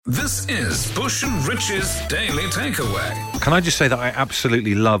This is Bush and Rich's Daily Takeaway. Can I just say that I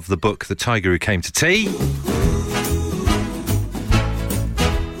absolutely love the book The Tiger Who Came to Tea?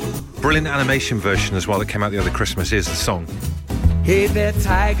 Brilliant animation version as well that came out the other Christmas. Here's the song. Hey there,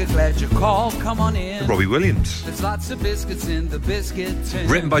 Tiger, glad you called. Come on in. Robbie Williams. There's lots of biscuits in the biscuit tin.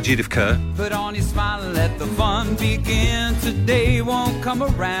 Written by Judith Kerr. Put on your smile and let the fun begin. Today won't come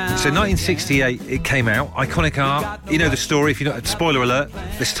around. So 1968 it came out. Iconic art. You know the story. If you know, spoiler alert,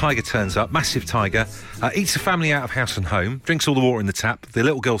 this tiger turns up, massive tiger, eats the family out of house and home, drinks all the water in the tap. The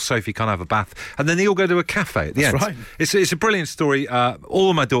little girl Sophie can't have a bath, and then they all go to a cafe at the end. Right. It's a brilliant story. All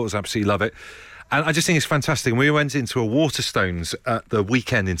of my daughters absolutely love it. And I just think it's fantastic. And we went into a Waterstones at the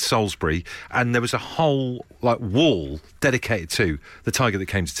weekend in Salisbury, and there was a whole wall dedicated to the tiger that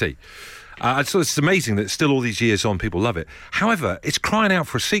came to tea. So it's amazing that still all these years on, people love it. However, it's crying out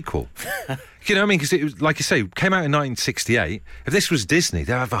for a sequel. You know what I mean? Because it was, like you say, came out in 1968. If this was Disney,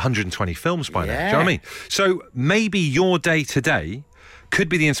 they'd have 120 films by now. Do you know what I mean? So maybe your day today could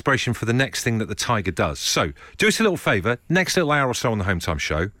be the inspiration for the next thing that the tiger does. So do us a little favour, next little hour or so on the Home Time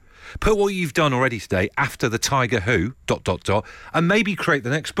Show, put what you've done already today after the Tiger Who, ... and maybe create the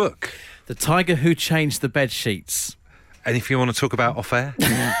next book. The Tiger Who Changed the Bed Sheets. Anything you want to talk about off air?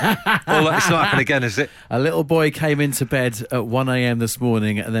 Well, it's not happening again, is it? A little boy came into bed at 1 a.m. this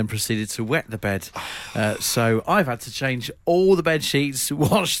morning and then proceeded to wet the bed. So I've had to change all the bed sheets,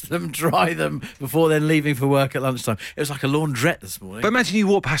 wash them, dry them before then leaving for work at lunchtime. It was like a laundrette this morning. But imagine you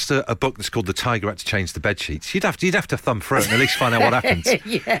walk past a book that's called The Tiger Had to Change the Bed Sheets. You'd have to thumb through it and at least find out what happens.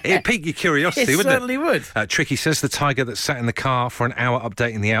 Yeah. It'd pique your curiosity, It wouldn't certainly would. Tricky says the tiger that sat in the car for an hour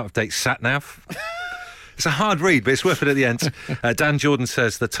updating the out-of-date sat-nav. It's a hard read, but it's worth it at the end. Dan Jordan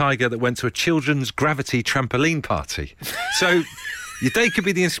says the tiger that went to a children's gravity trampoline party. So your day could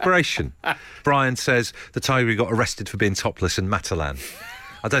be the inspiration. Brian says the tiger who got arrested for being topless in Matalan.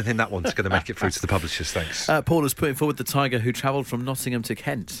 I don't think that one's going to make it through to the publishers, thanks. Paul is putting forward the tiger who travelled from Nottingham to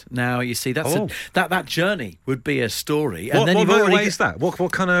Kent. Now, you see, that journey would be a story. And What motorway is that?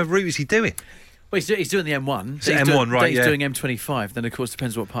 What kind of route is he doing? Well, he's doing the M1. It's M1, right, He's yeah. doing M25. Then, of course,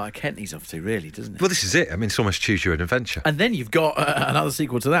 depends what part of Kent he's off to, really, doesn't it? Well, this is it. I mean, it's almost choose your own adventure. And then you've got another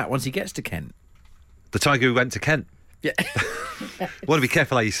sequel to that once he gets to Kent. The tiger who went to Kent. Yeah. Want to be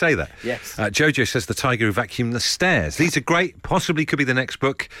careful how you say that. Yes. Jojo says the tiger who vacuumed the stairs. These are great. Possibly could be the next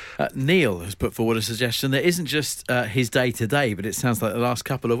book. Neil has put forward a suggestion that isn't just his day-to-day, but it sounds like the last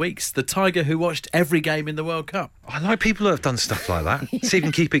couple of weeks. The tiger who watched every game in the World Cup. I like people that have done stuff like that. See if you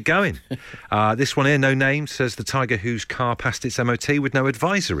can keep it going. This one here, no name, says the tiger whose car passed its MOT with no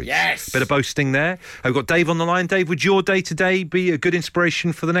advisory. Yes. Bit of boasting there. We've got Dave on the line. Dave, would your day-to-day be a good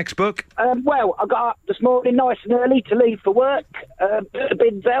inspiration for the next book? Well, I got up this morning nice and early to leave for work, put the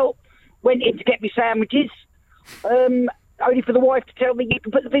bins out, went in to get me sandwiches, only for the wife to tell me you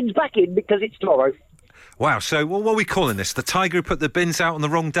can put the bins back in because it's tomorrow. Wow, so what are we calling this? The tiger who put the bins out on the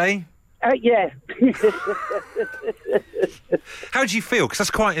wrong day? Yeah. How do you feel? Because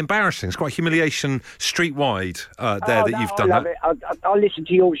that's quite embarrassing. It's quite humiliation street-wide that you've done I love that. it. I listen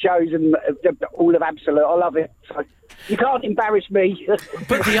to your shows and all of Absolute. I love it. So you can't embarrass me.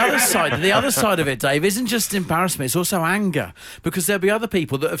 But the other side of it, Dave, isn't just embarrassment, it's also anger. Because there'll be other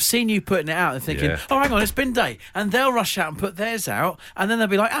people that have seen you putting it out and thinking, oh, hang on, it's bin day. And they'll rush out and put theirs out. And then they'll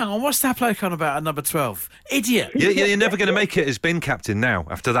be like, hang on, what's that bloke on about at number 12? Idiot. You're never going to make it as bin captain now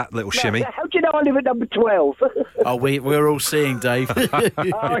after that little shimmy. How do you know I live at number 12? Oh, we're all seeing, Dave.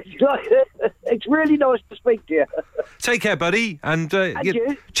 It's really nice to speak to you. Take care, buddy, and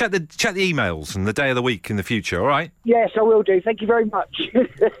you. check the emails and the day of the week in the future, all right? Yes, I will do. Thank you very much.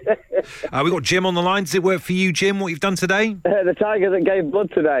 We've got Jim on the line. Does it work for you, Jim, what you've done today? The tiger that gave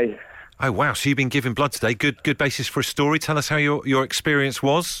blood today. Oh, wow, so you've been giving blood today. Good basis for a story. Tell us how your experience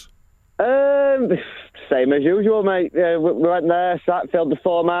was. Same as usual, mate. We went there, sat, filled the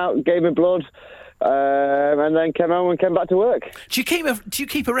form out, gave me blood, and then came home and came back to work. Do you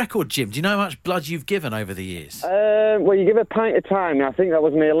keep a record, Jim? Do you know how much blood you've given over the years? Well, you give a pint at a time. I think that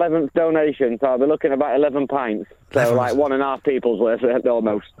was my 11th donation, so I'll be looking at about 11 pints. So like 1.5 people's worth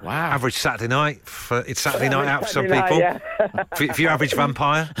almost. Wow. Average Saturday night. It's Saturday night out for some people. Yeah. For your average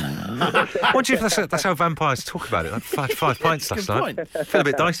vampire. I wonder if that's how vampires talk about it. Like five pints last night. Feel a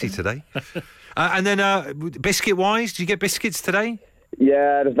bit dicey today. And then biscuit-wise, did you get biscuits today?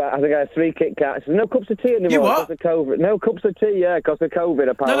 Yeah, I think I had 3 Kit Kats. There's no cups of tea anymore. You what? Because of COVID. No cups of tea, because of COVID,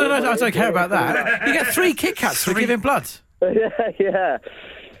 apparently. No, I don't care about that. You get 3 Kit Kats for giving blood. Yeah.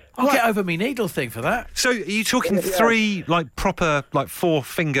 I'll get over me needle thing for that. So are you talking 3, proper,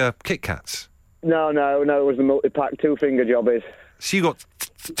 4-finger Kit Kats? No, it was the multi-pack 2-finger job is. So you got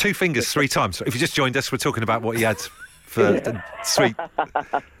 2 fingers 3 times. So if you just joined us, we're talking about what he had for sweet.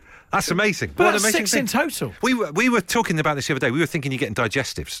 That's amazing. But What that's an amazing 6 thing. in total. We were talking about this the other day. We were thinking you're getting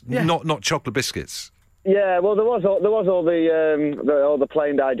digestives, Yeah. not chocolate biscuits. Yeah, well, there was all the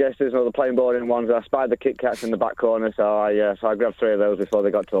plain digestives and all the plain boring ones. I spied the Kit Kats in the back corner, so I grabbed 3 of those before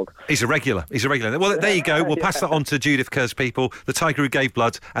they got took. He's a regular. Well, there you go. We'll pass that on to Judith Kerr's people, the tiger who gave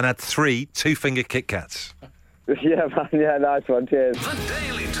blood and had 3 two-finger Kit Kats. Yeah, man. Yeah, nice one. Cheers. The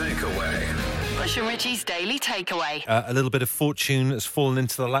Daily Takeaway. Bush and Richie's Daily Takeaway. A little bit of fortune has fallen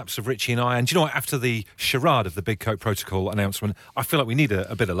into the laps of Richie and I. And do you know what? After the charade of the Big Coke Protocol announcement, I feel like we need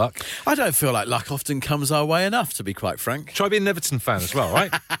a bit of luck. I don't feel like luck often comes our way enough, to be quite frank. Try being an Everton fan as well,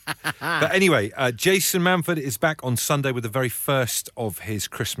 right? But anyway, Jason Manford is back on Sunday with the very first of his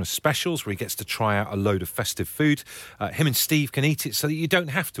Christmas specials where he gets to try out a load of festive food. Him and Steve can eat it so that you don't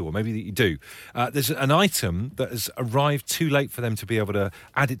have to, or maybe that you do. There's an item that has arrived too late for them to be able to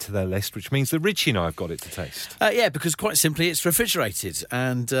add it to their list, which means that Richie and I have got it to taste. Yeah, because quite simply it's refrigerated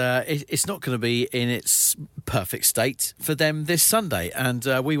and it's not going to be in its perfect state for them this Sunday, and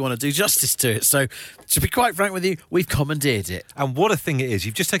we want to do justice to it. So, to be quite frank with you, we've commandeered it. And what a thing it is.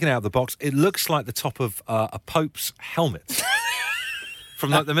 You've just taken it out of the box. It looks like the top of a Pope's helmet. From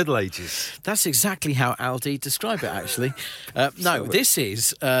like the Middle Ages. That's exactly how Aldi describe it, actually. No, this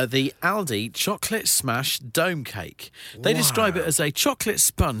is the Aldi Chocolate Smash Dome Cake. They describe it as a chocolate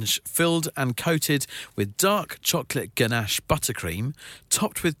sponge filled and coated with dark chocolate ganache buttercream,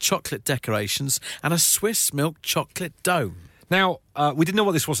 topped with chocolate decorations and a Swiss milk chocolate dome. Now, we didn't know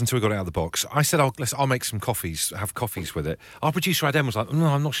what this was until we got it out of the box. I said, I'll make some coffees, have coffees with it. Our producer, Adam, was like, no,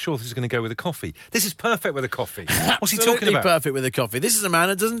 I'm not sure this is going to go with a coffee. This is perfect with a coffee. What's he talking about? Perfect with a coffee. This is a man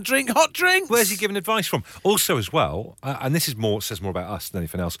that doesn't drink hot drinks. Where's he giving advice from? Also, as well, and this is says more about us than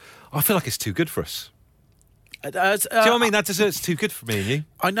anything else, I feel like it's too good for us. Do you know what I mean? That dessert's too good for me and you.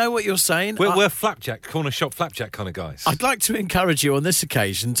 I know what you're saying. We're flapjack, corner shop flapjack kind of guys. I'd like to encourage you on this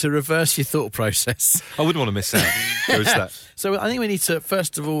occasion to reverse your thought process. I wouldn't want to miss out. There is that. So I think we need to,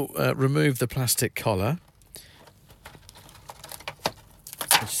 first of all, remove the plastic collar.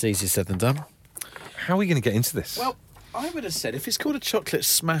 Which is easier said than done. How are we going to get into this? Well, I would have said, if it's called a chocolate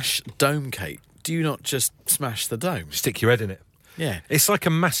smash dome cake, do you not just smash the dome? Stick your head in it. Yeah. It's like a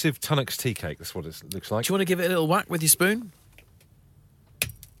massive Tunnocks tea cake. That's what it looks like. Do you want to give it a little whack with your spoon?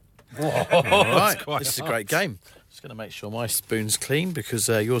 Whoa, right. that's quite This is a hard. great game. Just going to make sure my spoon's clean because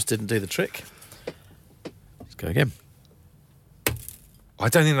yours didn't do the trick. Let's go again. I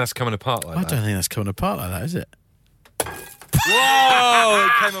don't think that's coming apart like I that. don't think that's coming apart like that, is it? Whoa,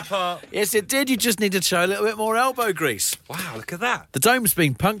 it came apart. Yes, it did. You just need to show a little bit more elbow grease. Wow, look at that. The dome's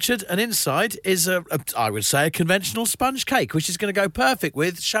been punctured, and inside is I would say, a conventional sponge cake, which is going to go perfect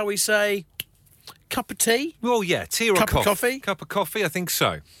with, shall we say, cup of tea? Well, yeah, tea or Cup a of coffee? Cup of coffee, I think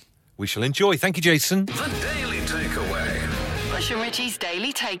so. We shall enjoy. Thank you, Jason. The Daily Takeaway. Bush and Richie's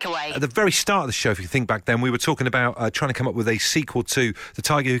Daily Takeaway. At the very start of the show, if you think back then, we were talking about trying to come up with a sequel to The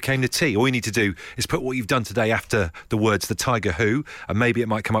Tiger Who Came to Tea. All you need to do is put what you've done today after the words The Tiger Who, and maybe it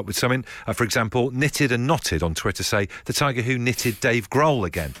might come up with something. For example, Knitted and Knotted on Twitter say, The Tiger Who knitted Dave Grohl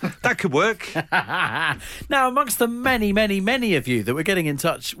again. That could work. Now, amongst the many, many, many of you that were getting in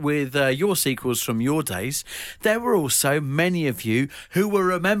touch with your sequels from your days, there were also many of you who were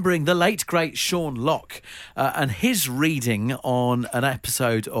remembering the late, great Sean Locke and his reading on an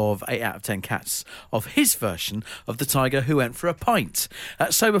episode of 8 out of 10 Cats of his version of The Tiger Who Went for a Pint.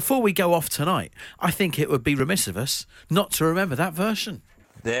 So before we go off tonight, I think it would be remiss of us not to remember that version.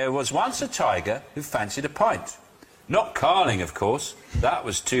 There was once a tiger who fancied a pint. Not Carling, of course. That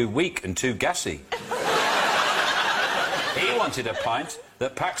was too weak and too gassy. He wanted a pint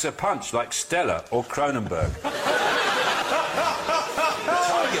that packs a punch like Stella or Kronenberg. The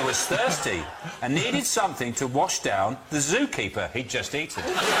tiger was thirsty and needed something to wash down the zookeeper he'd just eaten.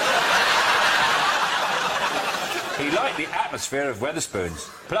 He liked the atmosphere of Wetherspoons.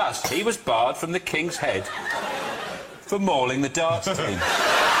 Plus, he was barred from the King's Head for mauling the darts team.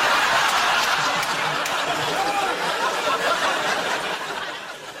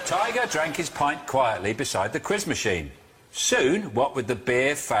 Tiger drank his pint quietly beside the quiz machine. Soon, what with the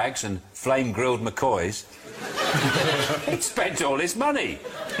beer, fags and flame-grilled McCoys, he'd spent all his money.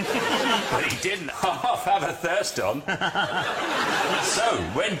 But he didn't half have a thirst on. So,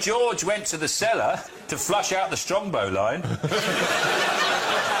 when George went to the cellar to flush out the Strongbow line,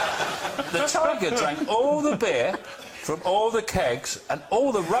 the tiger drank all the beer from all the kegs and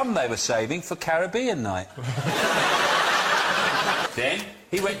all the rum they were saving for Caribbean night. Then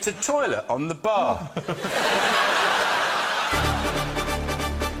he went to toilet on the bar.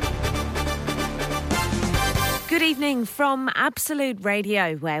 Good evening from Absolute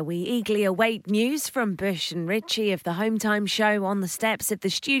Radio, where we eagerly await news from Bush and Richie of the Home Time Show on the steps of the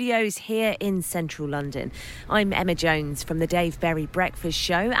studios here in central London. I'm Emma Jones from the Dave Berry Breakfast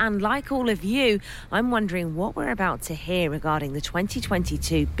Show, and like all of you, I'm wondering what we're about to hear regarding the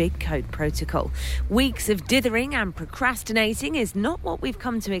 2022 Big Coat Protocol. Weeks of dithering and procrastinating is not what we've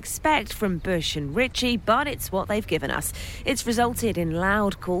come to expect from Bush and Richie, but it's what they've given us. It's resulted in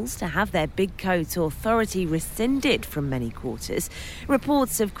loud calls to have their Big Coat authority rescinded from many quarters.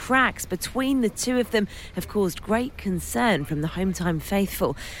 Reports of cracks between the two of them have caused great concern from the Home Time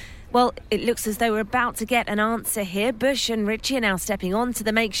faithful. Well, it looks as though we're about to get an answer here. Bush and Richie are now stepping onto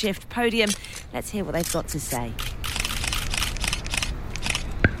the makeshift podium. Let's hear what they've got to say.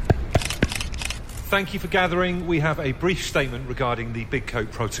 Thank you for gathering. We have a brief statement regarding the Big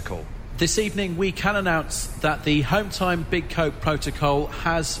Coat Protocol. This evening we can announce that the Home Time Big Coat Protocol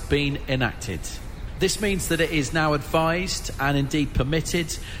has been enacted. This means that it is now advised and indeed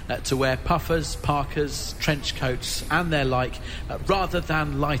permitted to wear puffers, parkas, trench coats and their like rather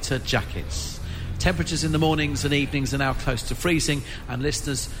than lighter jackets. Temperatures in the mornings and evenings are now close to freezing, and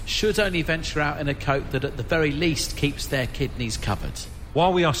listeners should only venture out in a coat that at the very least keeps their kidneys covered.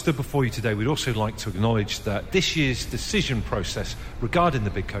 While we are stood before you today, we'd also like to acknowledge that this year's decision process regarding the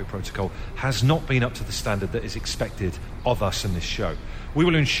Big Coat Protocol has not been up to the standard that is expected of us in this show. We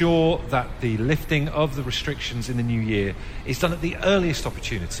will ensure that the lifting of the restrictions in the new year is done at the earliest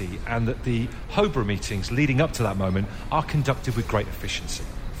opportunity, and that the HOBRA meetings leading up to that moment are conducted with great efficiency.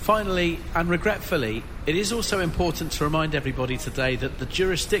 Finally, and regretfully, it is also important to remind everybody today that the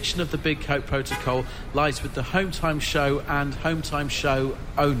jurisdiction of the Big Coat Protocol lies with the Home Time Show and Home Time Show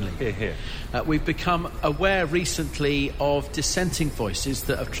only. Hear, hear. We've become aware recently of dissenting voices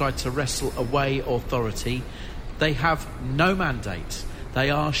that have tried to wrestle away authority. They have no mandate. They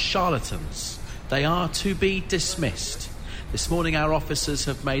are charlatans. They are to be dismissed. This morning our officers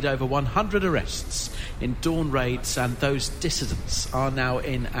have made over 100 arrests in dawn raids, and those dissidents are now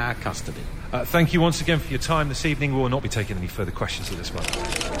in our custody. Thank you once again for your time this evening. We will not be taking any further questions at this moment.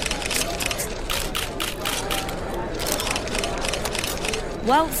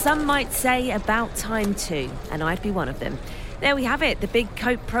 Well, some might say about time too, and I'd be one of them. There we have it. The Big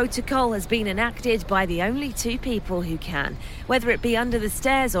Coat Protocol has been enacted by the only two people who can. Whether it be under the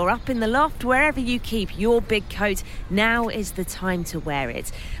stairs or up in the loft, wherever you keep your big coat, now is the time to wear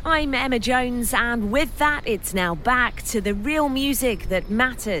it. I'm Emma Jones, and with that, it's now back to the real music that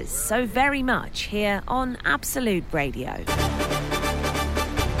matters so very much here on Absolute Radio.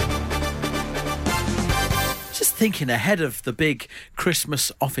 Thinking ahead of the big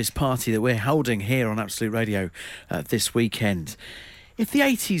Christmas office party that we're holding here on Absolute Radio this weekend. If the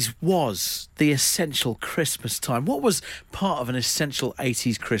 80s was the essential Christmas time, what was part of an essential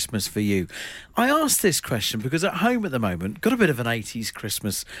 80s Christmas for you? I asked this question because at home at the moment, got a bit of an 80s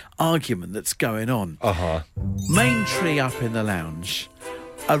Christmas argument that's going on. Main tree up in the lounge.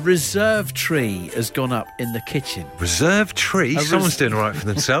 A reserve tree has gone up in the kitchen. Reserve tree? Someone's doing all right for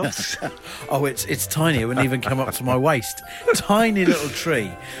themselves. Oh, it's tiny. It wouldn't even come up to my waist. Tiny little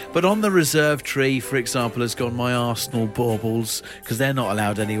tree. But on the reserve tree, for example, has gone my Arsenal baubles, because they're not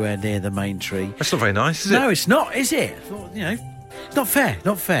allowed anywhere near the main tree. That's not very nice, is it? No, it's not, is it? I thought, not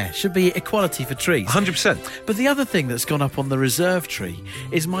fair. Should be equality for trees. 100%. But the other thing that's gone up on the reserve tree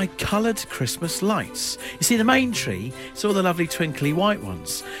is my coloured Christmas lights. You see, the main tree, it's all the lovely twinkly white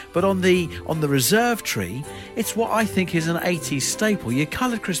ones. But on the reserve tree, it's what I think is an 80s staple. Your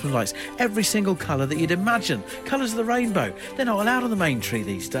coloured Christmas lights, every single colour that you'd imagine. Colours of the rainbow. They're not allowed on the main tree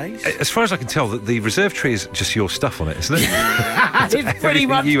these days. As far as I can tell, the reserve tree is just your stuff on it, isn't it? It's pretty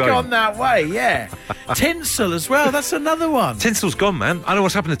much gone that way, yeah. Tinsel as well, that's another one. Tinsel's gone, man. I don't know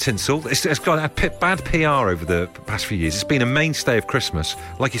what's happened to tinsel. It's got a bad PR over the past few years. It's been a mainstay of Christmas,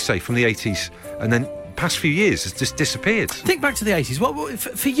 like you say, from the 80s, and then past few years it's just disappeared. Think back to the 80s. What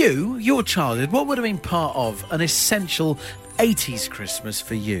for you, your childhood, what would have been part of an essential 80s Christmas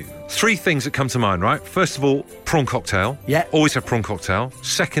for you? 3 things that come to mind, right? First of all, prawn cocktail. Yeah. Always have prawn cocktail.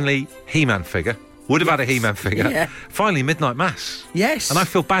 Secondly, He-Man figure. Would have had a He-Man figure. Yeah. Finally, midnight mass. Yes. And I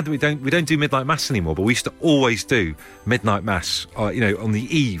feel bad that we don't do midnight mass anymore, but we used to always do midnight mass, on the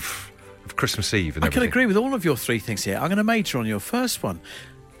eve of Christmas Eve. And I can agree with all of your 3 things here. I'm going to major on your first one.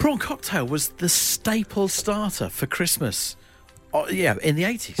 Prawn cocktail was the staple starter for Christmas. Yeah, in the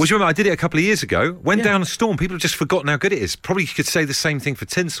 80s. Well, do you remember I did it a couple of years ago? Went Yeah. down a storm. People have just forgotten how good it is. Probably you could say the same thing for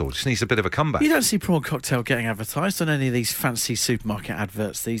Tinsel. Just needs a bit of a comeback. You don't see prawn cocktail getting advertised on any of these fancy supermarket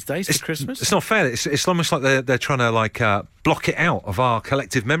adverts these days for Christmas. It's not fair. It's almost like they're trying to block it out of our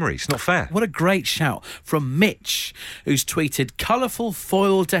collective memory. It's not fair. What a great shout from Mitch, who's tweeted colourful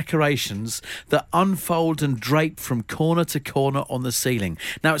foil decorations that unfold and drape from corner to corner on the ceiling.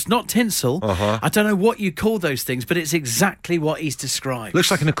 Now, it's not tinsel. I don't know what you call those things, but it's exactly what he's described.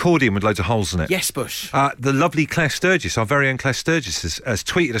 Looks like an accordion with loads of holes in it. Yes, Bush. The lovely Claire Sturgis, our very own Claire Sturgis, has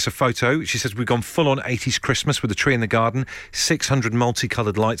tweeted us a photo. She says, we've gone full-on 80s Christmas with a tree in the garden, 600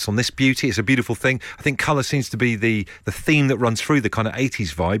 multicoloured lights on this beauty. It's a beautiful thing. I think colour seems to be the theme that runs through the kind of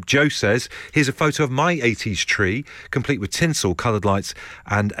 80s vibe. Joe says, here's a photo of my 80s tree, complete with tinsel, coloured lights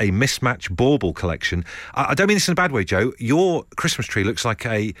and a mismatched bauble collection. I don't mean this in a bad way, Joe. Your Christmas tree looks like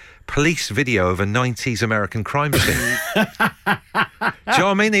a police video of a 90s American crime scene. Do you know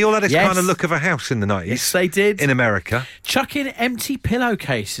what I mean? They all had this kind of look of a house in the 90s. Yes, they did. In America. Chuck in empty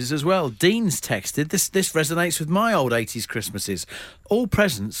pillowcases as well. Dean's texted, this resonates with my old 80s Christmases. All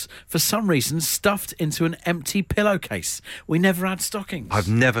presents, for some reason, stuffed into an empty pillowcase. We never had stockings. I've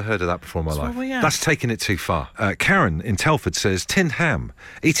never heard of that before in my life. what we had. That's taking it too far. Karen in Telford says, tinned ham,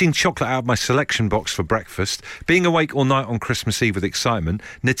 eating chocolate out of my selection box for breakfast, being awake all night on Christmas Eve with excitement,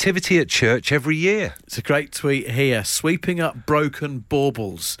 nativity at church every year. It's a great tweet here. Sweeping up broken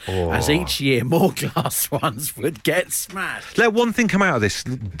baubles as each year more glass ones would get smashed. Let one thing come out of this,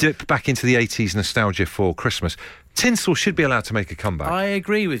 dip back into the 80s nostalgia for Christmas. Tinsel should be allowed to make a comeback. I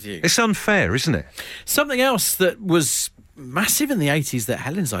agree with you. It's unfair, isn't it? Something else that was massive in the 80s that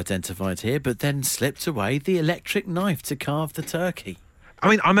Helen's identified here, but then slipped away, the electric knife to carve the turkey. I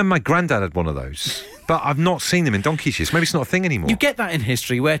mean, I remember my granddad had one of those, but I've not seen them in donkey's years. Maybe it's not a thing anymore. You get that in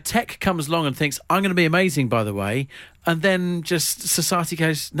history where tech comes along and thinks, I'm going to be amazing, by the way, and then just society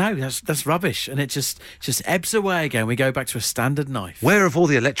goes, no, that's rubbish, and it just ebbs away again. We go back to a standard knife. Where have all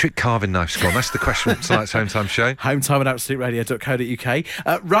the electric carving knives gone? That's the question from tonight's Home Time show. Hometime at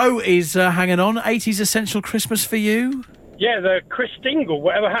absoluteradio.co.uk. Ro is hanging on. 80s Essential Christmas for you? Yeah, the Chris Dingle.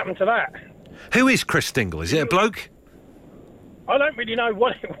 Whatever happened to that? Who is Chris Dingle? Is it a bloke? I don't really know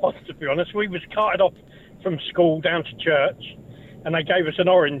what it was, to be honest. We was carted off from school down to church, and they gave us an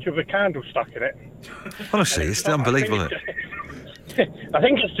orange with a candle stuck in it. Honestly, it's unbelievable, isn't it? I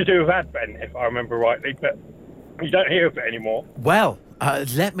think it's to do with Advent, if I remember rightly, but you don't hear of it anymore. Well,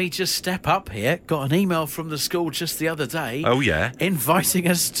 let me just step up here. Got an email from the school just the other day. Oh, yeah? Inviting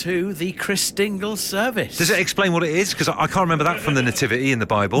us to the Chris Dingle service. Does it explain what it is? Because I can't remember that from the Nativity in the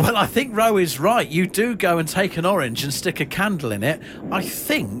Bible. Well, I think Ro is right. You do go and take an orange and stick a candle in it. I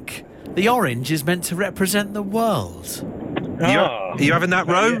think the orange is meant to represent the world. Are you having that,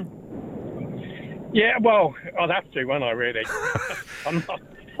 Ro? Yeah, well, I'd have to, won't I, really?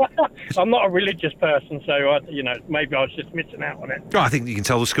 I'm not a religious person, so, maybe I was just missing out on it. Oh, I think you can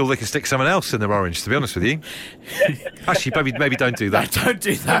tell the school they can stick someone else in their orange, to be honest with you. Actually, maybe don't do that. Don't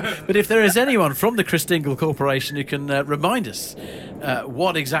do that. But if there is anyone from the Chris Dingle Corporation who can remind us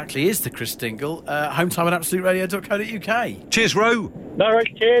what exactly is the Chris Dingle, hometime at absoluteradio.co.uk. Cheers, Ro. No,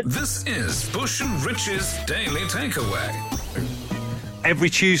 right, cheers. This is Bush and Rich's Daily Takeaway.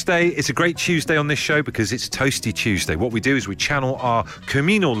 Every Tuesday, it's a great Tuesday on this show because it's Toasty Tuesday. What we do is we channel our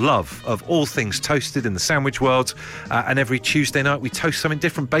communal love of all things toasted in the sandwich world, and every Tuesday night we toast something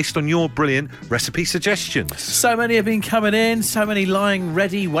different based on your brilliant recipe suggestions. So many have been coming in, so many lying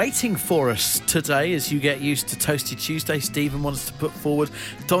ready, waiting for us today as you get used to Toasty Tuesday. Stephen wants to put forward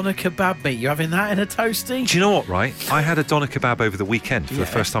doner kebab meat. You having that in a toasty? Do you know what, right? I had a doner kebab over the weekend for the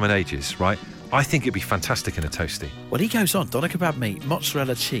first time in ages, right? I think it'd be fantastic in a toasty. Well, he goes on. Doner kebab meat,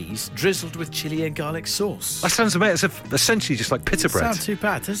 mozzarella cheese, drizzled with chilli and garlic sauce. That sounds amazing. It's essentially just like pita bread. Doesn't sound too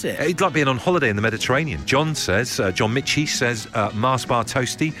bad, does it? It'd like being on holiday in the Mediterranean. John Mitchie says, Mars bar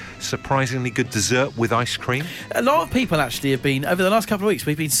toasty, surprisingly good dessert with ice cream. A lot of people actually have been, over the last couple of weeks,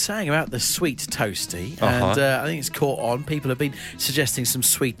 we've been saying about the sweet toasty, and I think it's caught on. People have been suggesting some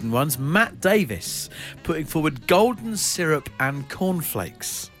sweetened ones. Matt Davis putting forward golden syrup and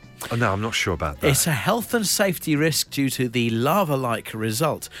cornflakes. Oh, no, I'm not sure about that. It's a health and safety risk due to the lava-like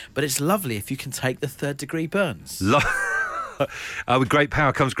result, but it's lovely if you can take the third-degree burns. With great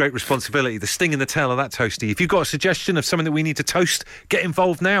power comes great responsibility. The sting in the tail of that toasty. If you've got a suggestion of something that we need to toast, get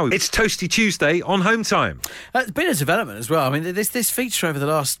involved now. It's Toasty Tuesday on Home Time. It's been a development as well. I mean, this feature over the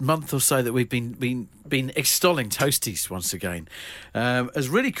last month or so that we've been been extolling Toasties once again, has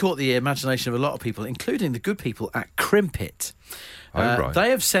really caught the imagination of a lot of people, including the good people at Crimpit. Right.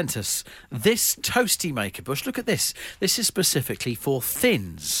 They have sent us this toasty maker, Bush. Look at this. This is specifically for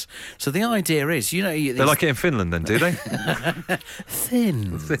thins. So the idea is, you know... They like it in Finland then, do they?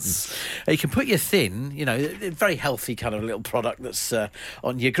 Thins. You can put your thin, you know, a very healthy kind of little product that's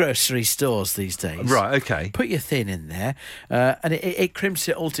on your grocery stores these days. Right, OK. Put your thin in there and it crimps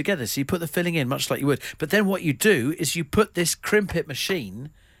it all together. So you put the filling in much like you would. But then what you do is you put this Crimpit machine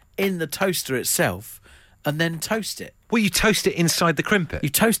in the toaster itself and then toast it. Well, you toast it inside the Crimpit? You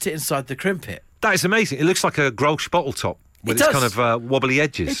toast it inside the Crimpit. That is amazing. It looks like a Grolsch bottle top with its kind of wobbly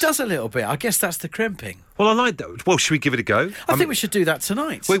edges. It does a little bit. I guess that's the crimping. Well, I like that. Well, should we give it a go? I think we should do that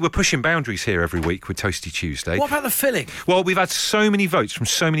tonight. We're pushing boundaries here every week with Toasty Tuesday. What about the filling? Well, we've had so many votes from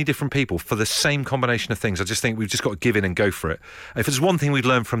so many different people for the same combination of things. I just think we've just got to give in and go for it. If there's one thing we've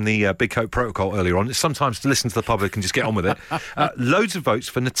learned from the Big Coat Protocol earlier on, it's sometimes to listen to the public and just get on with it. Loads of votes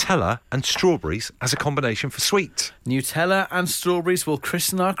for Nutella and strawberries as a combination for sweet. Nutella and strawberries will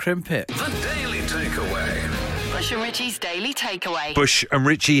christen our Crimpit. The Daily Takeaway. Bush and Richie's Daily Takeaway. Bush and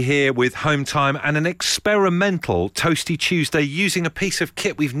Richie here with Home Time and an experimental Toasty Tuesday using a piece of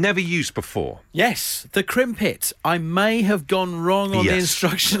kit we've never used before. Yes, the Crimpit. I may have gone wrong on the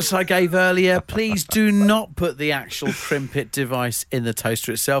instructions I gave earlier. Please do not put the actual Crimpit device in the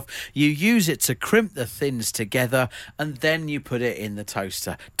toaster itself. You use it to crimp the thins together and then you put it in the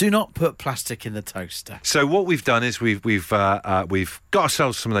toaster. Do not put plastic in the toaster. So what we've done is we've got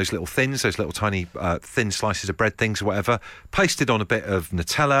ourselves some of those little thins, those little tiny thin slices of bread things or whatever, pasted on a bit of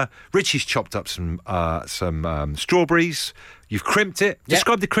Nutella. Richie's chopped up some strawberries. You've crimped it. Yep.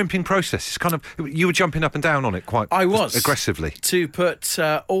 Describe the crimping process. It's kind of, you were jumping up and down on it quite aggressively. To put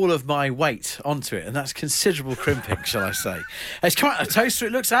all of my weight onto it, and that's considerable crimping, shall I say. It's quite a toaster.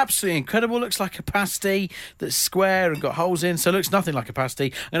 It looks absolutely incredible. It looks like a pasty that's square and got holes in, so it looks nothing like a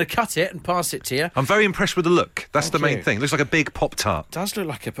pasty. I'm going to cut it and pass it to you. I'm very impressed with the look. That's Thank the main you. thing. It looks like a big Pop-Tart. It does look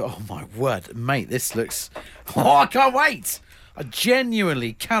like a... Oh, my word. Mate, this looks... Oh, I can't wait! I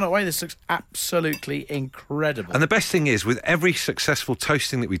genuinely cannot wait. This looks absolutely incredible. And the best thing is, with every successful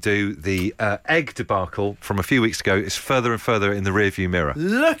toasting that we do, the egg debacle from a few weeks ago is further and further in the rearview mirror.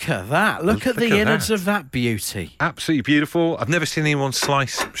 Look at that. Look at the innards of that beauty. Absolutely beautiful. I've never seen anyone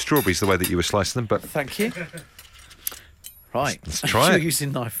slice strawberries the way that you were slicing them, but... Thank you. Right. Let's try You're it.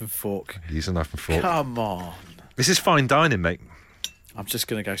 using knife and fork. Use a knife and fork. Come on. This is fine dining, mate. I'm just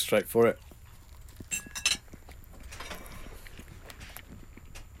going to go straight for it.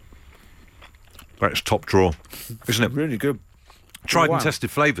 That's top drawer, isn't it? Really good. Tried Wow. and tested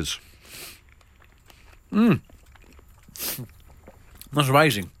flavours. That's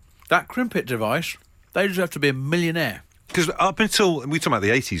amazing. That Crimpit device, they deserve to be a millionaire. Because up until, we were talking about the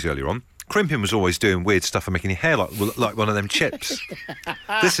 80s earlier on, crimping was always doing weird stuff and making your hair like one of them chips.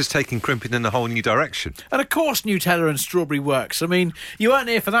 This is taking crimping in a whole new direction. And of course Nutella and strawberry works. I mean, you weren't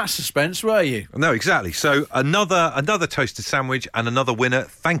here for that suspense, were you? No, exactly. So another toasted sandwich and another winner.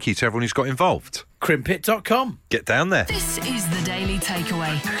 Thank you to everyone who's got involved. Crimpit.com. Get down there. This is the Daily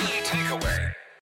Takeaway. Daily Takeaway.